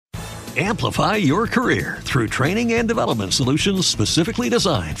Amplify your career through training and development solutions specifically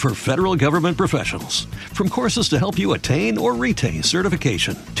designed for federal government professionals. From courses to help you attain or retain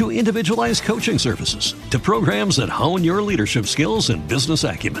certification, to individualized coaching services, to programs that hone your leadership skills and business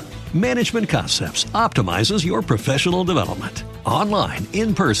acumen, Management Concepts optimizes your professional development. Online,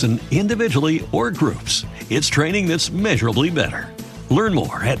 in person, individually, or groups, it's training that's measurably better. Learn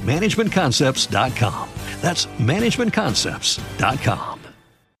more at managementconcepts.com. That's managementconcepts.com.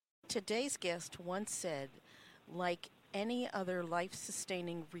 Today's guest once said, like any other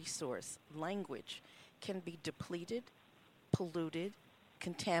life-sustaining resource, language can be depleted, polluted,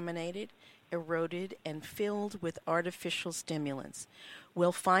 contaminated, eroded, and filled with artificial stimulants.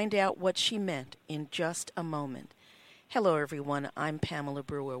 We'll find out what she meant in just a moment. Hello, everyone. I'm Pamela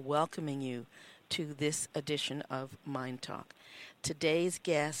Brewer, welcoming you to this edition of MyNDTALK. Today's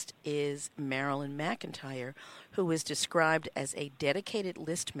guest is Marilyn McEntyre, who is described as a dedicated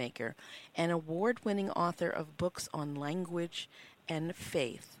list maker and award-winning author of books on language and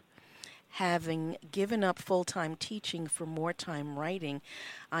faith. Having given up full-time teaching for more time writing,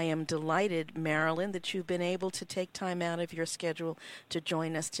 I am delighted, Marilyn, that you've been able to take time out of your schedule to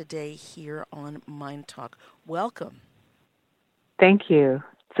join us today here on MyNDTALK. Welcome. Thank you.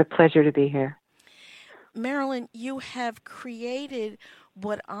 It's a pleasure to be here. Marilyn, you have created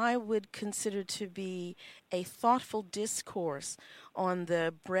what I would consider to be a thoughtful discourse on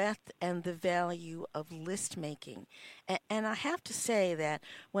the breadth and the value of list making. And I have to say that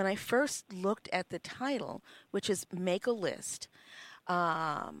when I first looked at the title, which is Make a List,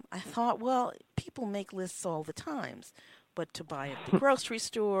 I thought, well, people make lists all the time. What to buy at the grocery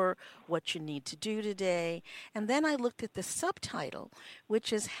store, what you need to do today. And then I looked at the subtitle,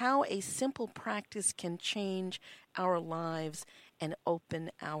 which is How a Simple Practice Can Change Our Lives and Open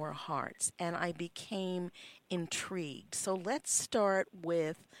Our Hearts. And I became intrigued. So let's start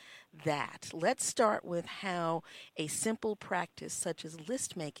with that. Let's start with how a simple practice such as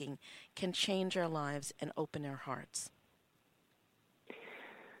list making can change our lives and open our hearts.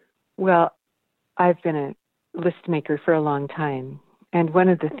 Well, I've been a list maker for a long time. And one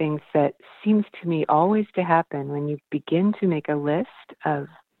of the things that seems to me always to happen when you begin to make a list of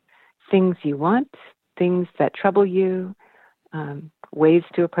things you want, things that trouble you, ways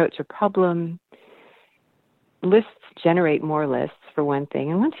to approach a problem, lists generate more lists for one thing.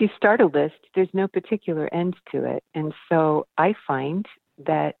 And once you start a list, there's no particular end to it. And so I find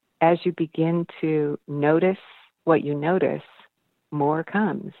that as you begin to notice what you notice, more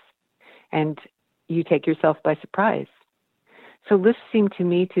comes. And you take yourself by surprise. So lists seem to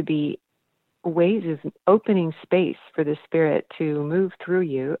me to be ways of opening space for the Spirit to move through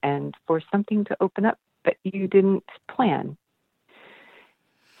you and for something to open up that you didn't plan.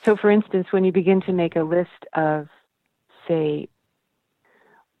 So for instance, when you begin to make a list of, say,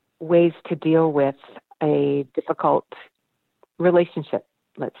 ways to deal with a difficult relationship,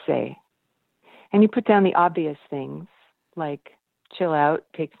 let's say, and you put down the obvious things like chill out,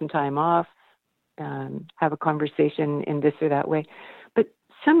 take some time off, have a conversation in this or that way. But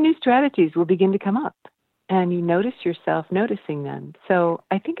some new strategies will begin to come up, and you notice yourself noticing them. So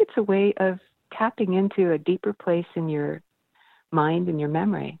I think it's a way of tapping into a deeper place in your mind and your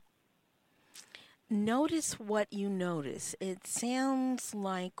memory. Notice what you notice. It sounds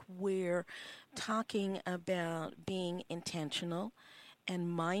like we're talking about being intentional and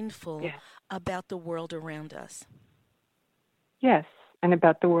mindful about the world around us. Yes, and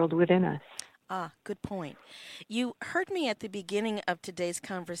about the world within us. Good point. You heard me at the beginning of today's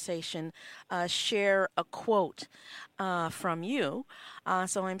conversation share a quote from you,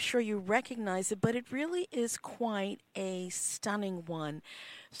 so I'm sure you recognize it, but it really is quite a stunning one.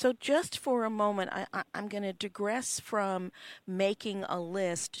 So just for a moment, I'm going to digress from making a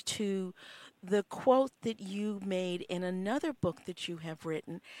list to the quote that you made in another book that you have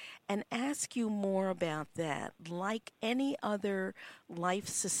written and ask you more about that. Like any other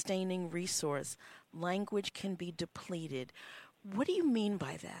life-sustaining resource, language can be depleted. What do you mean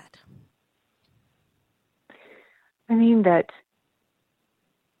by that? I mean that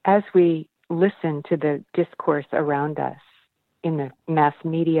as we listen to the discourse around us in the mass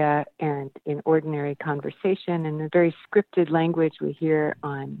media and in ordinary conversation and the very scripted language we hear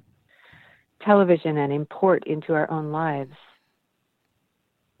on television and import into our own lives,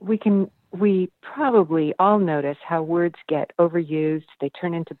 we probably all notice how words get overused, they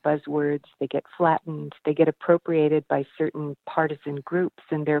turn into buzzwords, they get flattened, they get appropriated by certain partisan groups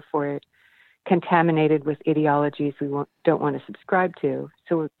and therefore contaminated with ideologies we don't want to subscribe to,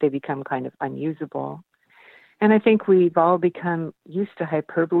 so they become kind of unusable. And I think we've all become used to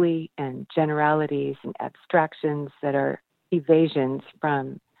hyperbole and generalities and abstractions that are evasions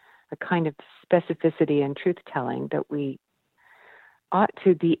from a kind of specificity and truth-telling that we ought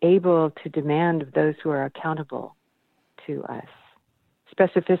to be able to demand of those who are accountable to us.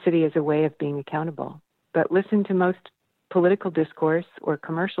 Specificity is a way of being accountable. But listen to most political discourse or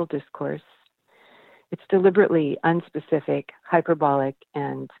commercial discourse. It's deliberately unspecific, hyperbolic,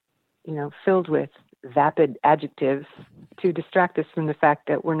 and, filled with vapid adjectives to distract us from the fact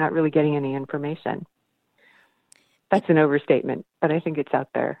that we're not really getting any information. That's an overstatement, but I think it's out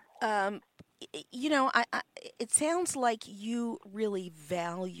there. It sounds like you really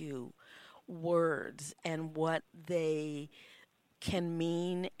value words and what they can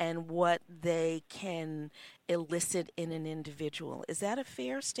mean and what they can elicit in an individual. Is that a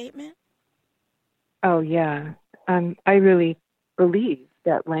fair statement? Oh, yeah. I really believe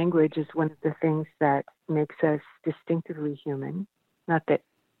that language is one of the things that makes us distinctively human. Not that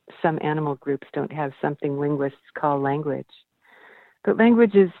some animal groups don't have something linguists call language. But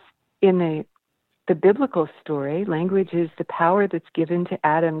language is, in the biblical story, language is the power that's given to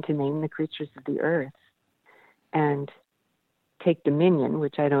Adam to name the creatures of the earth and take dominion,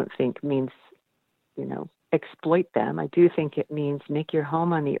 which I don't think means, exploit them. I do think it means make your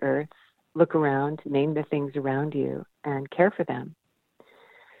home on the earth, look around, name the things around you, and care for them.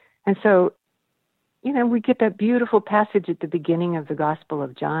 And so, we get that beautiful passage at the beginning of the Gospel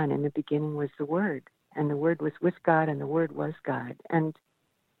of John. In the beginning was the Word, and the Word was with God, and the Word was God. And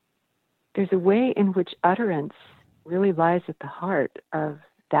there's a way in which utterance really lies at the heart of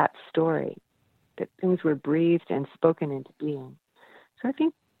that story, that things were breathed and spoken into being. So I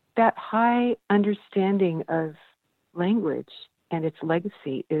think that high understanding of language and its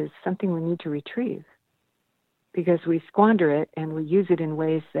legacy is something we need to retrieve, because we squander it and we use it in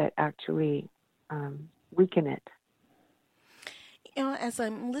ways that actually weaken it. As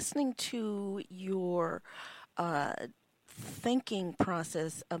I'm listening to your thinking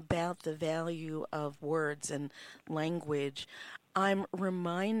process about the value of words and language, I'm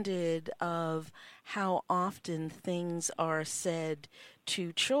reminded of how often things are said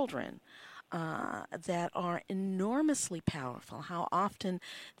to children that are enormously powerful, how often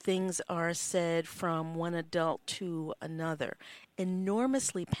things are said from one adult to another,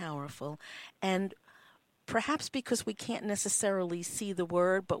 enormously powerful, and perhaps because we can't necessarily see the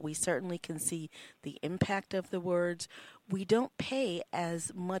word, but we certainly can see the impact of the words, we don't pay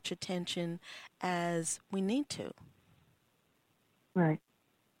as much attention as we need to. Right.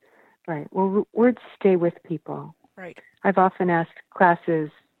 Well, words stay with people. Right. I've often asked classes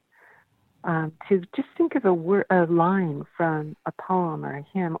to just think of a line from a poem or a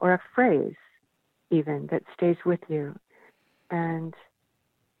hymn or a phrase even that stays with you, and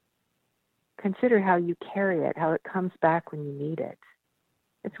consider how you carry it, how it comes back when you need it.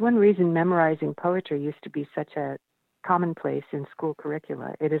 It's one reason memorizing poetry used to be such a commonplace in school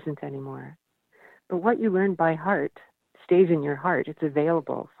curricula. It isn't anymore. But what you learn by heart stays in your heart. It's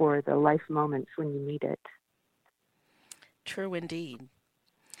available for the life moments when you need it. True indeed.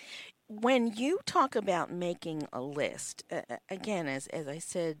 When you talk about making a list, again, as I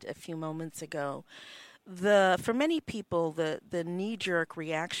said a few moments ago, for many people, the knee-jerk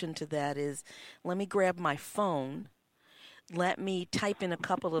reaction to that is, let me grab my phone, let me type in a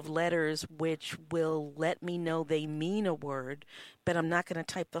couple of letters which will let me know they mean a word, but I'm not going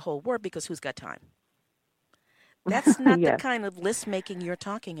to type the whole word because who's got time? That's not Yes. the kind of list making you're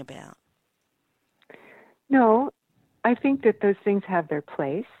talking about. No, I think that those things have their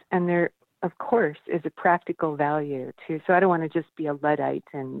place, and there, of course, is a practical value too. So I don't want to just be a Luddite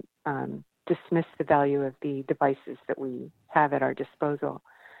and dismiss the value of the devices that we have at our disposal.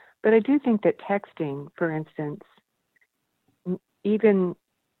 But I do think that texting, for instance, even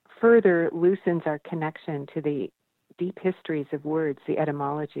further loosens our connection to the deep histories of words, the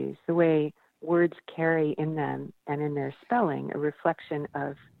etymologies, the way words carry in them and in their spelling a reflection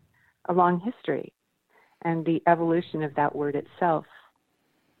of a long history and the evolution of that word itself.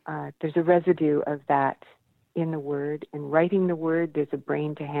 There's a residue of that in the word. In writing the word, there's a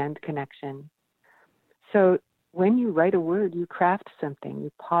brain-to-hand connection. So when you write a word, you craft something,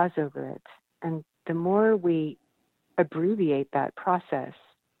 you pause over it. And the more we abbreviate that process,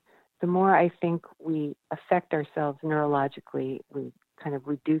 the more I think we affect ourselves neurologically. We kind of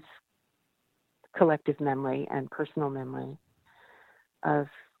reduce collective memory and personal memory of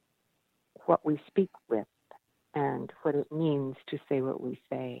what we speak with and what it means to say what we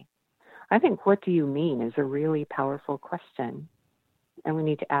say. I think what do you mean is a really powerful question, and we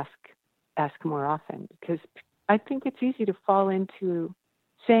need to ask more often, because I think it's easy to fall into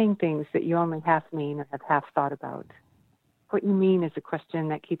saying things that you only half mean or have half thought about. What you mean is a question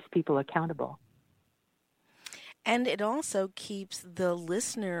that keeps people accountable. And it also keeps the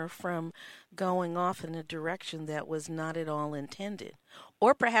listener from going off in a direction that was not at all intended,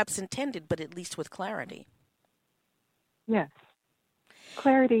 or perhaps intended, but at least with clarity. Yes.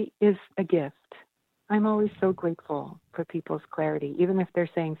 Clarity is a gift. I'm always so grateful for people's clarity, even if they're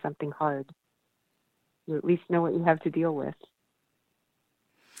saying something hard. You at least know what you have to deal with.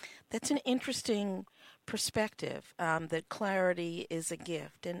 That's an interesting perspective, that clarity is a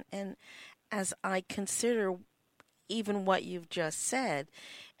gift. And as I consider even what you've just said,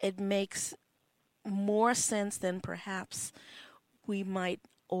 it makes more sense than perhaps we might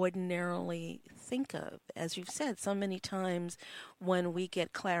ordinarily think of. As you've said, so many times when we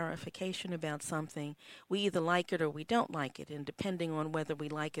get clarification about something, we either like it or we don't like it. And depending on whether we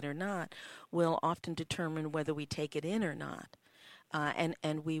like it or not, will often determine whether we take it in or not.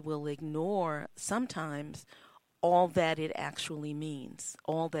 And we will ignore sometimes all that it actually means,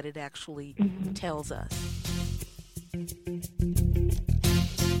 all that it actually tells us.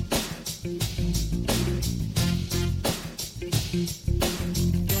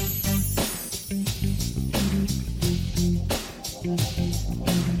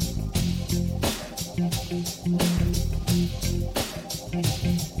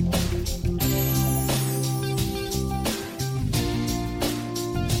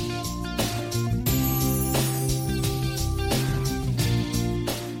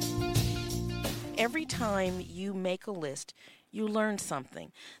 Every time you make a list, you learn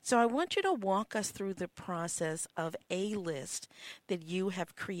something. So I want you to walk us through the process of a list that you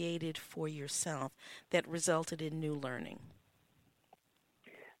have created for yourself that resulted in new learning.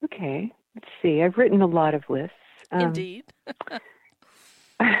 Okay, let's see. I've written a lot of lists. Indeed.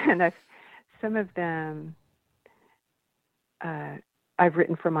 And some of them I've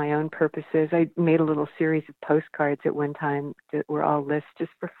written for my own purposes. I made a little series of postcards at one time that were all lists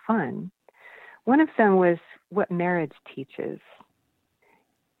just for fun. One of them was what marriage teaches.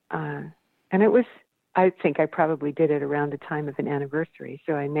 And it was, I think I probably did it around the time of an anniversary,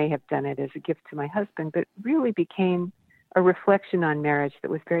 so I may have done it as a gift to my husband, but it really became a reflection on marriage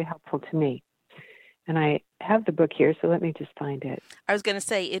that was very helpful to me. And I have the book here, so let me just find it. I was going to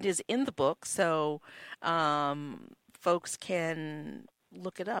say it is in the book, so folks can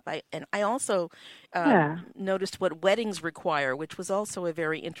look it up. I also noticed what weddings require, which was also a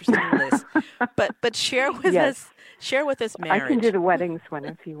very interesting list. But share with us marriage. I can do the weddings one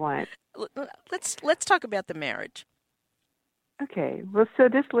if you want. Let's talk about the marriage. Okay. Well, so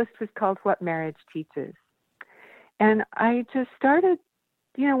this list was called What Marriage Teaches. And I just started,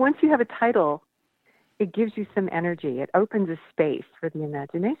 once you have a title, it gives you some energy. It opens a space for the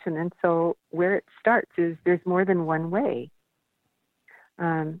imagination. And so where it starts is there's more than one way.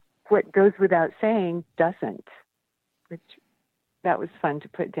 What goes without saying doesn't, which that was fun to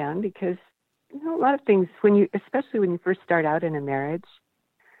put down because, a lot of things, especially when you first start out in a marriage,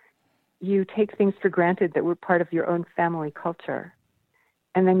 you take things for granted that were part of your own family culture.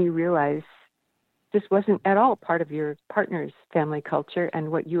 And then you realize this wasn't at all part of your partner's family culture, and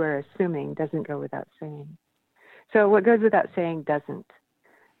what you are assuming doesn't go without saying. So what goes without saying doesn't.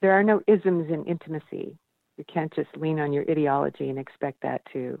 There are no isms in intimacy. You can't just lean on your ideology and expect that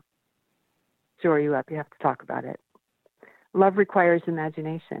to shore you up. You have to talk about it. Love requires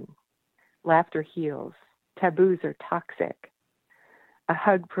imagination. Laughter heals. Taboos are toxic. A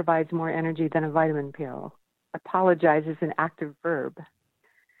hug provides more energy than a vitamin pill. Apologize is an active verb.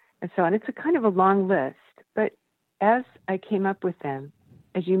 And so on. It's a kind of a long list. But as I came up with them,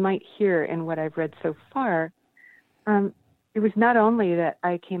 as you might hear in what I've read so far, it was not only that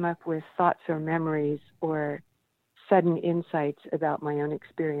I came up with thoughts or memories or sudden insights about my own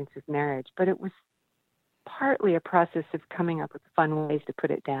experience of marriage, but it was partly a process of coming up with fun ways to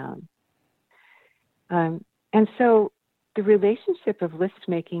put it down. And so the relationship of list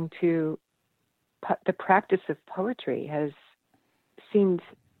making to the practice of poetry has seemed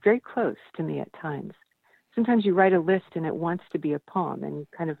very close to me at times. Sometimes you write a list and it wants to be a poem, and you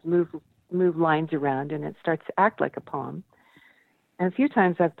kind of move lines around and it starts to act like a poem. And a few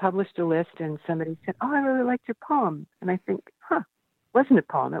times I've published a list and somebody said, "Oh, I really liked your poem." And I think, it wasn't a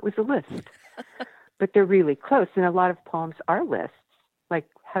poem, it was a list. But they're really close. And a lot of poems are lists, like,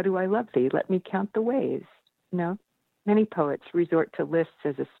 "How do I love thee? Let me count the ways." Many poets resort to lists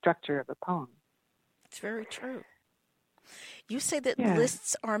as a structure of a poem. It's very true. You say that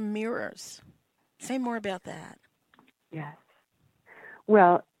lists are mirrors. Say more about that. Yes.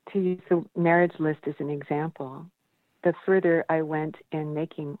 Well, to use the marriage list as an example, the further I went in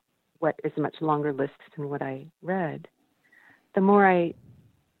making what is a much longer list than what I read, the more I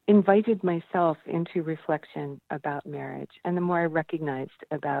invited myself into reflection about marriage, and the more I recognized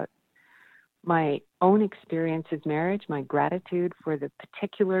about my own experience of marriage, my gratitude for the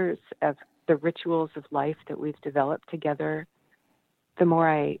particulars of the rituals of life that we've developed together, the more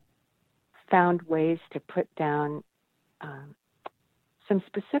I found ways to put down some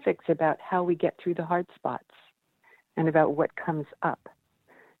specifics about how we get through the hard spots and about what comes up.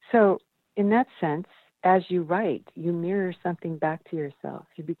 So in that sense, as you write, you mirror something back to yourself.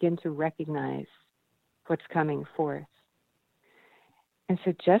 You begin to recognize what's coming forth. And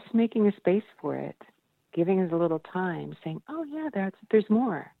so just making a space for it, giving it a little time, saying, oh yeah, there's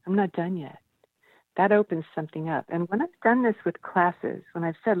more. I'm not done yet. That opens something up. And when I've done this with classes, when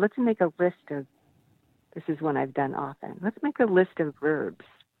I've said, let's make a list of, this is one I've done often, let's make a list of verbs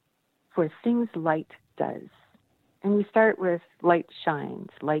for things light does. And we start with light shines,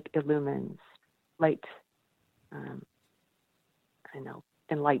 light illumines, light,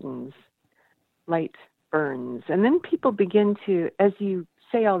 enlightens, light burns. And then people begin to, as you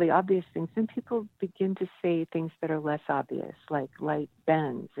say all the obvious things, then people begin to say things that are less obvious, like light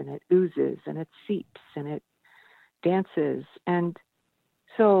bends and it oozes and it seeps and it dances. And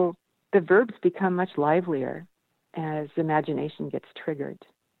so the verbs become much livelier as imagination gets triggered.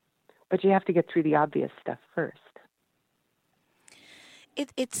 But you have to get through the obvious stuff first.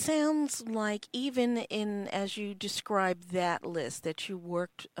 It sounds like even in, as you describe that list that you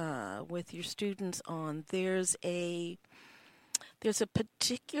worked with your students on, there's a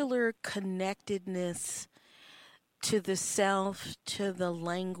particular connectedness to the self, to the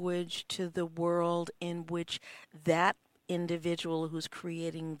language, to the world in which that individual who's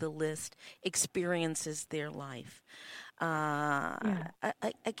creating the list experiences their life.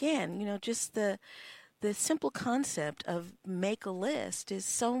 Again, just the simple concept of make a list is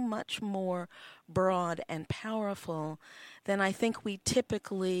so much more broad and powerful than I think we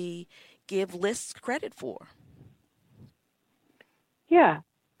typically give lists credit for. Yeah,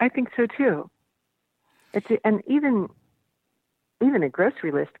 I think so too. And even a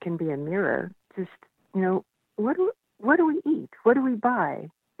grocery list can be a mirror. Just, what do we eat? What do we buy?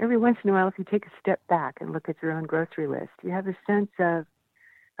 Every once in a while, if you take a step back and look at your own grocery list, you have a sense of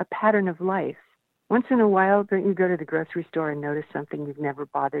a pattern of life. Once in a while, don't you go to the grocery store and notice something you've never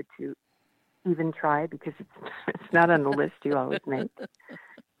bothered to even try because it's not on the list you always make?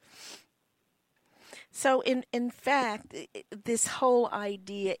 So, in fact, this whole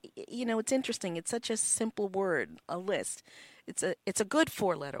idea, it's interesting. It's such a simple word, a list. It's a good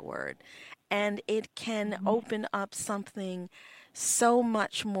 4-letter word, and it can open up something so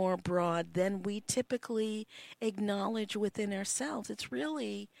much more broad than we typically acknowledge within ourselves. It's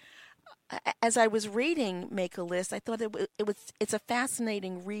really, as I was reading Make a List, I thought it's a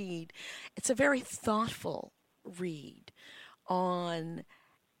fascinating read. It's a very thoughtful read on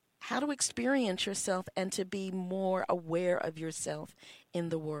how to experience yourself and to be more aware of yourself in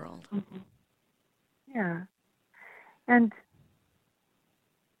the world. Mm-hmm. Yeah. And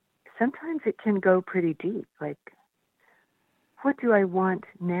sometimes it can go pretty deep. Like, what do I want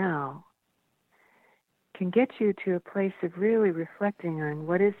now? Can get you to a place of really reflecting on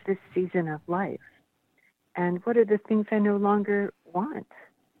what is this season of life? And what are the things I no longer want?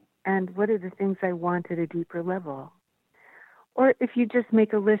 And what are the things I want at a deeper level? Or if you just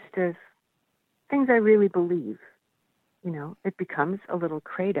make a list of things I really believe, it becomes a little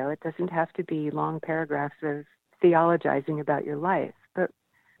credo. It doesn't have to be long paragraphs of theologizing about your life. But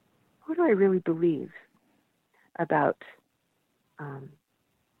what do I really believe about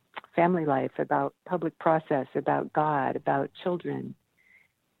family life, about public process, about God, about children?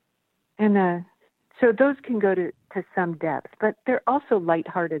 And so those can go to some depth. But there are also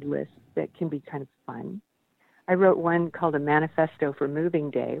lighthearted lists that can be kind of fun. I wrote one called A Manifesto for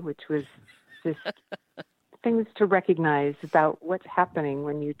Moving Day, which was just things to recognize about what's happening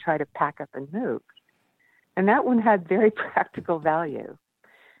when you try to pack up and move. And that one had very practical value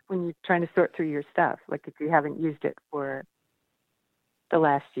when you're trying to sort through your stuff. Like if you haven't used it for the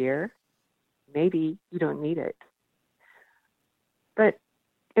last year, maybe you don't need it. But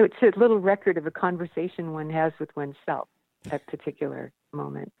it's a little record of a conversation one has with oneself at particular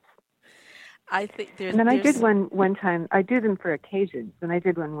moments. I think there's. And then I did one time. I do them for occasions, and I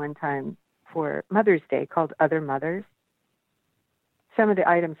did one time for Mother's Day called Other Mothers. Some of the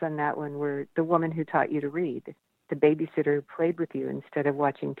items on that one were the woman who taught you to read, the babysitter who played with you instead of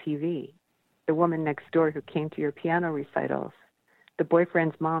watching TV, the woman next door who came to your piano recitals, the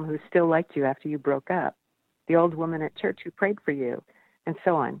boyfriend's mom who still liked you after you broke up, the old woman at church who prayed for you, and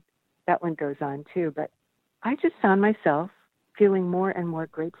so on. That one goes on too. But I just found myself feeling more and more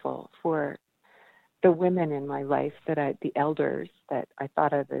grateful for the women in my life the elders that I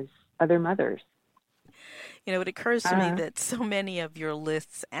thought of as other mothers. It occurs to me that so many of your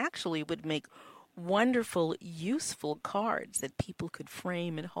lists actually would make wonderful, useful cards that people could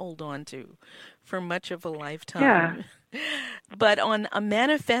frame and hold on to for much of a lifetime. Yeah. But on a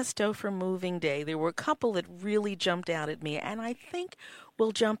manifesto for moving day, there were a couple that really jumped out at me, and I think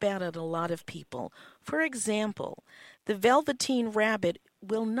will jump out at a lot of people. For example, the Velveteen Rabbit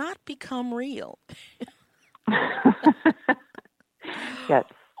will not become real. Yes.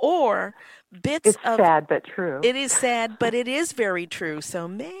 Or bits of... It's sad but true. It is sad, but it is very true. So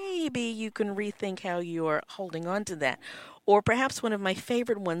maybe you can rethink how you're holding on to that. Or perhaps one of my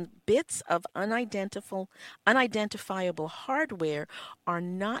favorite ones, bits of unidentifiable hardware are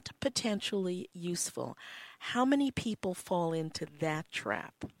not potentially useful. How many people fall into that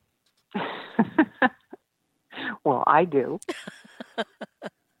trap? Well, I do.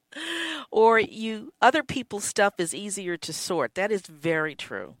 Or other people's stuff is easier to sort. That is very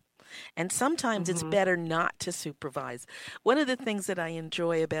true. And sometimes it's better not to supervise. One of the things that I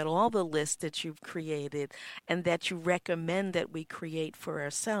enjoy about all the lists that you've created and that you recommend that we create for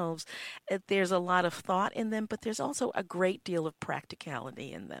ourselves, there's a lot of thought in them, but there's also a great deal of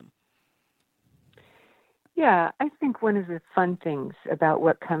practicality in them. Yeah, I think one of the fun things about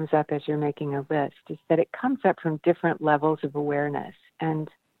what comes up as you're making a list is that it comes up from different levels of awareness. And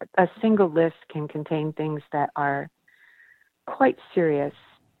a single list can contain things that are quite serious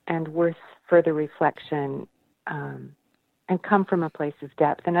and worth further reflection, and come from a place of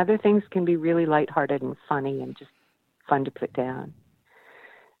depth. And other things can be really lighthearted and funny and just fun to put down.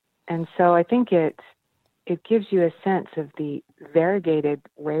 And so I think it gives you a sense of the variegated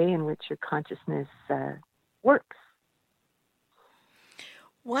way in which your consciousness works.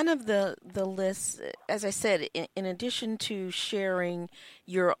 One of the lists, as I said, in addition to sharing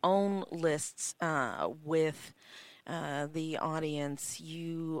your own lists with the audience,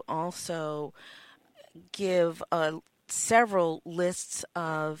 you also give several lists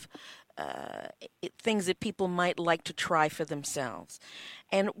of things that people might like to try for themselves.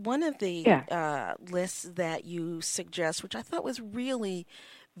 And one of the lists that you suggest, which I thought was really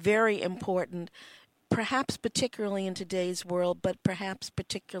very important, perhaps particularly in today's world, but perhaps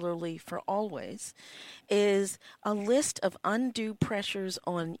particularly for always, is a list of undue pressures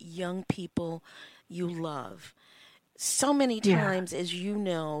on young people you love. So many times, as you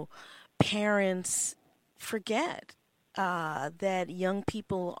know, parents forget that young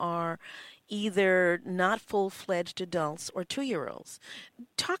people are either not full-fledged adults or 2-year-olds.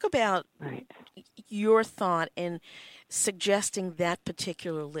 Talk about your thought in suggesting that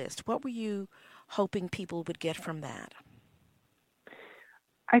particular list. What were you hoping people would get from that?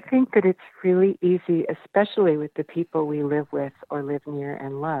 I think that it's really easy, especially with the people we live with or live near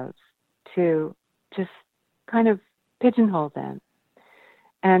and love, to just kind of pigeonhole them.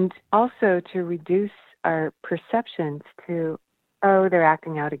 And also to reduce our perceptions to, oh, they're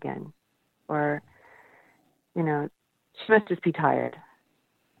acting out again. Or, she must just be tired.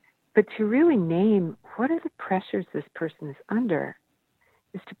 But to really name what are the pressures this person is under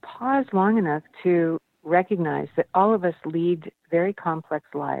is to pause long enough to recognize that all of us lead very complex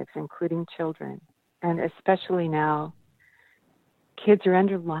lives, including children. And especially now, kids are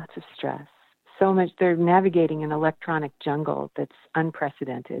under lots of stress. So much, they're navigating an electronic jungle that's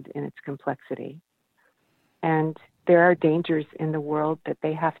unprecedented in its complexity. And there are dangers in the world that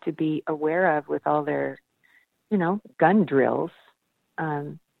they have to be aware of with all their, gun drills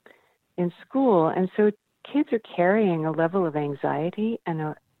in school. And so kids are carrying a level of anxiety and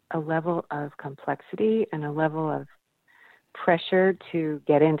a level of complexity and a level of pressure to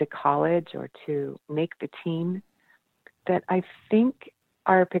get into college or to make the team that I think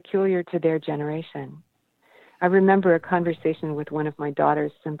are peculiar to their generation. I remember a conversation with one of my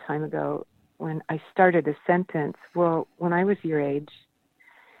daughters some time ago when I started a sentence, well, when I was your age,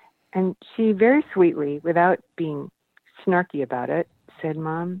 and she very sweetly, without being snarky about it, said,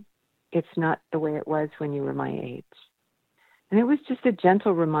 Mom, it's not the way it was when you were my age. And it was just a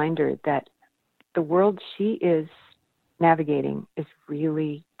gentle reminder that the world she is navigating is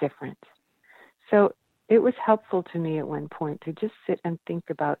really different. So it was helpful to me at one point to just sit and think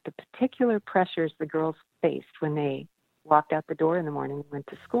about the particular pressures the girls faced when they walked out the door in the morning and went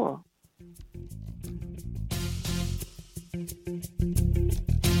to school.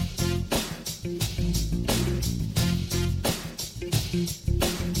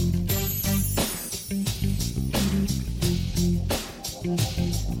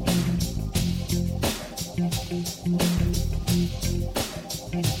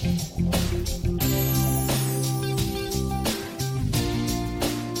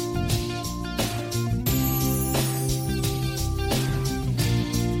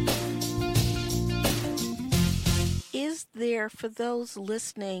 there, for those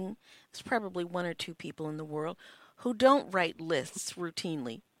listening, there's probably one or two people in the world who don't write lists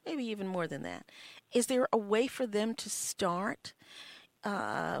routinely, maybe even more than that. Is there a way for them to start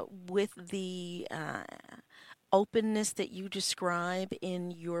with the openness that you describe in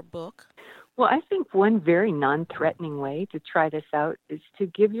your book? Well, I think one very non-threatening way to try this out is to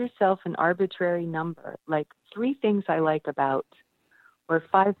give yourself an arbitrary number, like 3 things I like about, or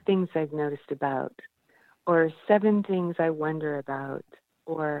 5 things I've noticed about, or 7 things I wonder about,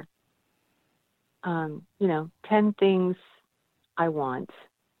 or, 10 things I want,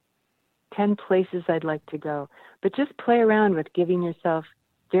 10 places I'd like to go. But just play around with giving yourself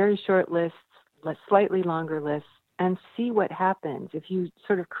very short lists, slightly longer lists, and see what happens. If you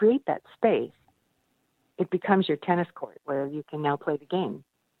sort of create that space, it becomes your tennis court where you can now play the game.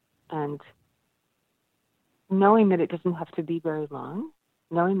 And knowing that it doesn't have to be very long,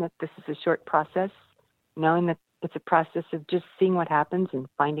 knowing that this is a short process, knowing that it's a process of just seeing what happens and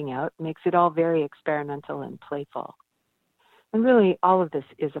finding out, makes it all very experimental and playful. And really, all of this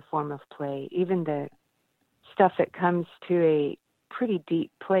is a form of play. Even the stuff that comes to a pretty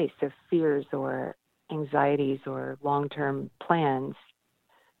deep place of fears or anxieties or long-term plans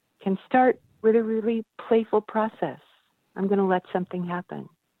can start with a really playful process. I'm going to let something happen.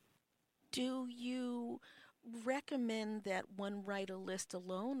 Do you recommend that one write a list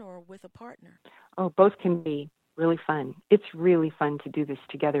alone or with a partner? Oh, both can be really fun. It's really fun to do this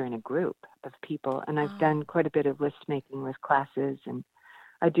together in a group of people. And I've done quite a bit of list making with classes, and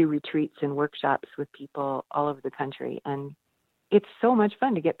I do retreats and workshops with people all over the country. And it's so much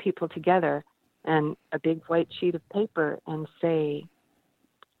fun to get people together and a big white sheet of paper and say,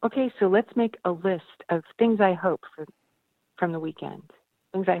 okay, so let's make a list of things I hope for from the weekend,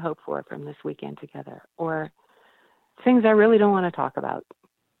 things I hope for from this weekend together, or things I really don't want to talk about,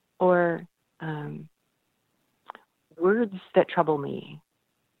 or words that trouble me,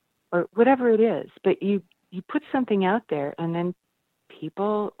 or whatever it is. But you put something out there, and then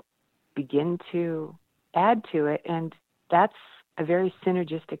people begin to add to it, and that's a very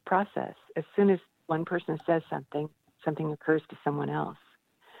synergistic process. As soon as one person says something, something occurs to someone else.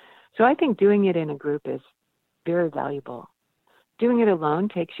 So I think doing it in a group is very valuable. Doing it alone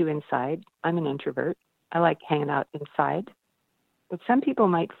takes you inside. I'm an introvert. I like hanging out inside. But some people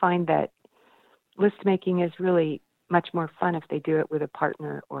might find that list making is really much more fun if they do it with a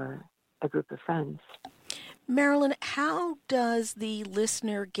partner or a group of friends. Marilyn, how does the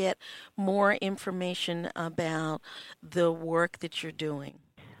listener get more information about the work that you're doing?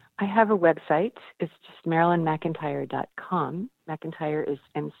 I have a website. It's just MarilynMcEntyre.com. McEntyre is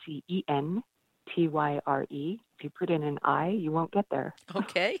McEntyre. If you put in an I, you won't get there.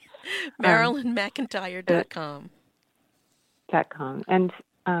 Okay. MarilynMcEntyre.com. .com. And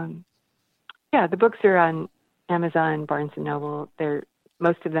the books are on Amazon, Barnes & Noble.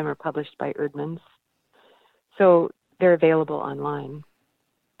 Most of them are published by Erdman's. So they're available online.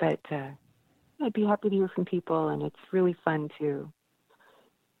 But I'd be happy to hear from people, and it's really fun to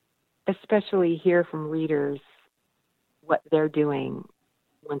especially hear from readers what they're doing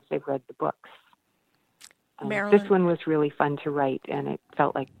once they've read the books. This one was really fun to write, and it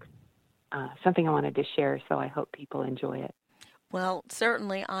felt like something I wanted to share, so I hope people enjoy it. Well,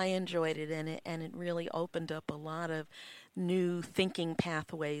 certainly I enjoyed it, and it really opened up a lot of new thinking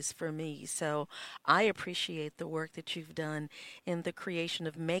pathways for me. So I appreciate the work that you've done in the creation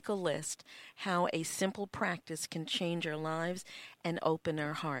of Make a List, how a simple practice can change our lives and open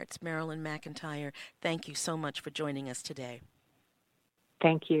our hearts. Marilyn McEntyre, thank you so much for joining us today.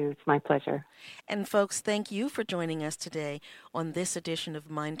 Thank you. It's my pleasure. And folks, thank you for joining us today on this edition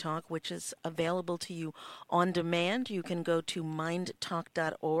of Mind Talk, which is available to you on demand. You can go to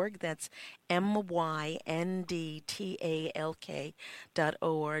MyNDTALK.org. That's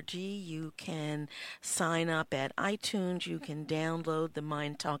MyNDTALK.org. You can sign up at iTunes. You can download the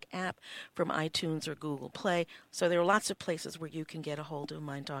Mind Talk app from iTunes or Google Play. So there are lots of places where you can get a hold of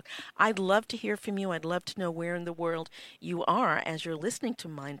Mind Talk. I'd love to hear from you. I'd love to know where in the world you are as you're listening to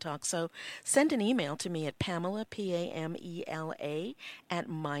Mind Talk. So send an email to me at Pamela, Pamela, at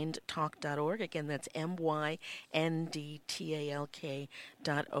MyNDTALK.org. Again, that's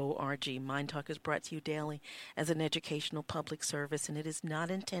MyNDTALK.org. Mind Talk is brought to you daily as an educational public service, and it is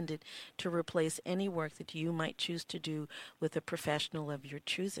not intended to replace any work that you might choose to do with a professional of your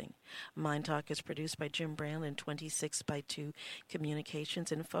choosing. Mind Talk is produced by Jim Brown and 26x2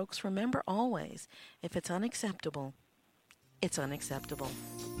 Communications. And folks, remember always, if it's unacceptable, it's unacceptable.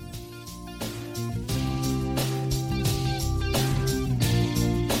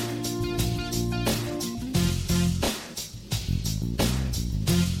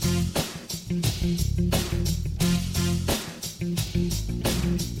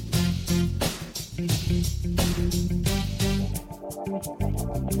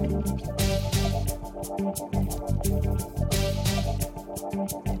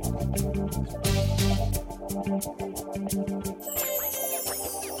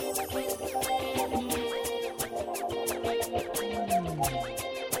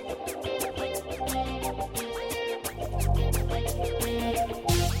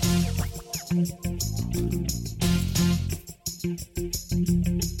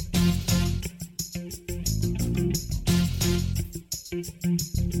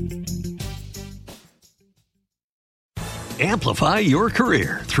 Amplify your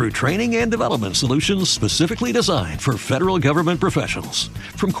career through training and development solutions specifically designed for federal government professionals.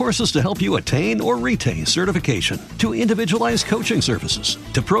 From courses to help you attain or retain certification, to individualized coaching services,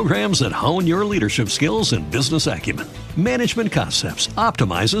 to programs that hone your leadership skills and business acumen, Management Concepts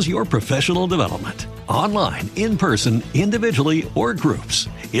optimizes your professional development. Online, in person, individually, or groups,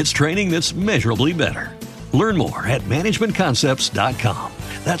 it's training that's measurably better. Learn more at managementconcepts.com.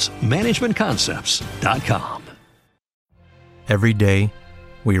 That's managementconcepts.com. Every day,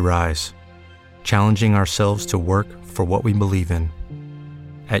 we rise, challenging ourselves to work for what we believe in.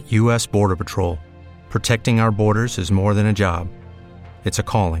 At U.S. Border Patrol, protecting our borders is more than a job. It's a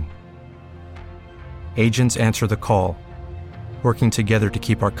calling. Agents answer the call, working together to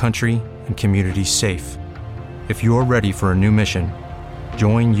keep our country and communities safe. If you're ready for a new mission,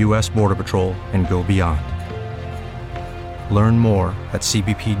 join U.S. Border Patrol and go beyond. Learn more at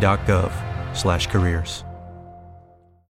cbp.gov/careers.